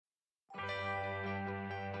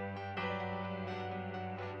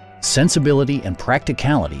Sensibility and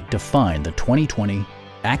practicality define the 2020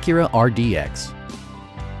 Acura RDX.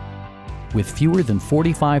 With fewer than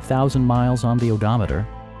 45,000 miles on the odometer,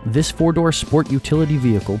 this four-door sport utility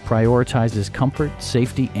vehicle prioritizes comfort,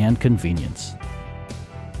 safety, and convenience.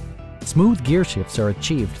 Smooth gear shifts are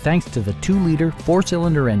achieved thanks to the 2-liter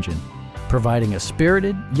 4-cylinder engine, providing a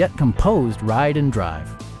spirited yet composed ride and drive.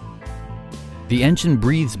 The engine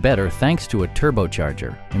breathes better thanks to a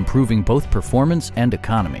turbocharger, improving both performance and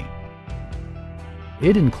economy.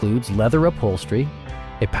 It includes leather upholstery,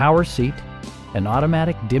 a power seat, an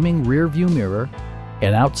automatic dimming rear view mirror,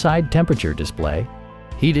 an outside temperature display,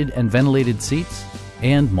 heated and ventilated seats,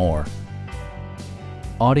 and more.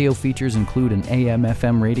 Audio features include an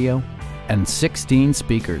AM/FM radio and 16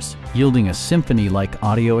 speakers, yielding a symphony-like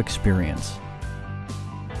audio experience.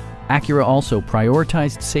 Acura also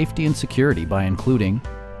prioritized safety and security by including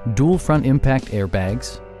dual front impact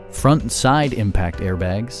airbags, front and side impact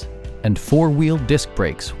airbags, and 4-wheel disc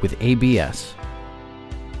brakes with ABS.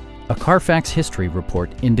 A Carfax history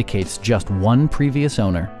report indicates just one previous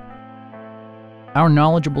owner. Our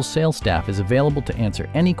knowledgeable sales staff is available to answer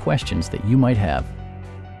any questions that you might have.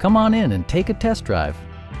 Come on in and take a test drive.